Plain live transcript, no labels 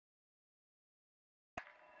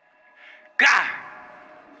God.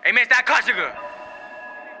 Hey man, it's that cuss nigga.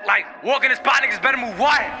 Like, walking this spot niggas better move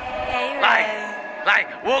what? Like,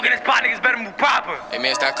 walking this spot niggas better move proper. Hey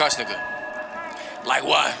man, it's that cuss nigga. Like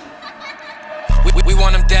what? We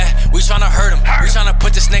want him dead, we tryna hurt him. We tryna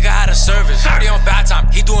put this nigga out of service. Already on bad time,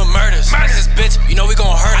 he doing murders. That's his bitch, you know we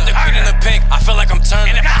gon' hurt him. The green and the pink, I feel like I'm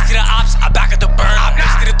turning. And if I see the ops, I back at the burn. I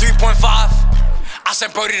see the 3.5, I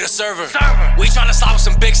sent Brody to the server. We tryna slide with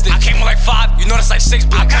some big sticks. I came with like 5, you know that's like 6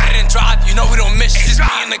 blocks. I cut it and drive, you know we don't miss. It's just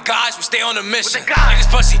me and the guys, we stay on the mission. Niggas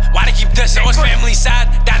pussy, why they keep dissing? Know his family sad,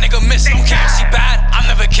 that nigga missing. Don't care if she bad, I'm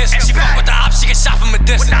never kissing. She fuck with the ops, she get shot from a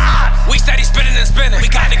distance. We steady spinning and spinning. We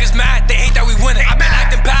got niggas mad, they hate that we winning. I been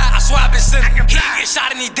acting bad, I swear I been sinning. He get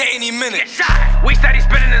shot any day, any minute. We steady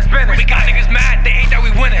spinning and spinning. We got niggas mad, they hate that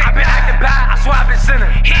we winning. I been acting bad, I swear I been sinning.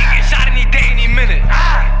 He get shot any day, any minute.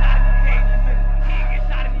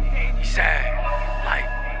 He said,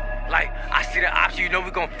 like, I see the ops, you know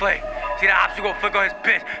we gon' flick. See the ops, you gon' flick on his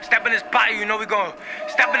bitch. Step in his body, you know we gon'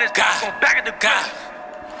 step in his body, gon' back at the gun.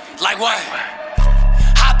 Like what?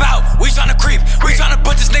 Hop out, we tryna creep. We tryna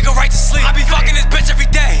put this nigga right to sleep. I be fucking this bitch every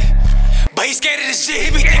day, but he scared of this shit.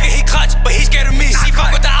 He be thinking he clutch, but he scared of me. She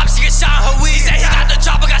fuck with the ops, she get shot in her weed. He said he got the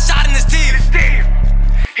chopper, got shot in his teeth.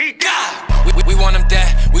 He died. We want him dead,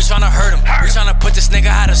 we tryna hurt him. We tryna put this nigga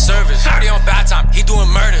out of service. Already on bad time, he doing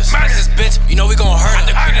murders. That's his bitch, you know we gon' hurt him.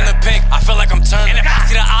 The green and the pink, I feel like I'm turning. And if I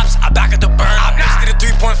see the ops, I back at the burn. I see the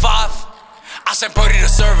 3.5, I sent Brody to the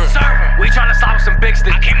server. We tryna slide with some big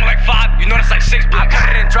sticks. I came with like 5, you know that's like 6 blocks. I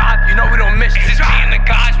cut it and drive, you know we don't miss. It's just me and the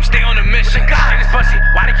guys, we stay on the mission. Niggas pussy,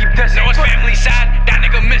 why they keep dissing? Know his family sad, that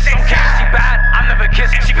nigga missing. Don't care if she bad, I'm never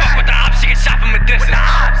kissing. She fuck with the ops, she get shot from a distance.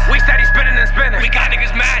 We steady spinning and spinning. We got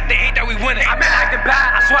niggas mad, they hate that we winning. I been acting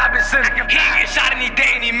bad, I swear I been sinning. He get shot any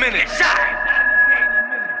day, any minute.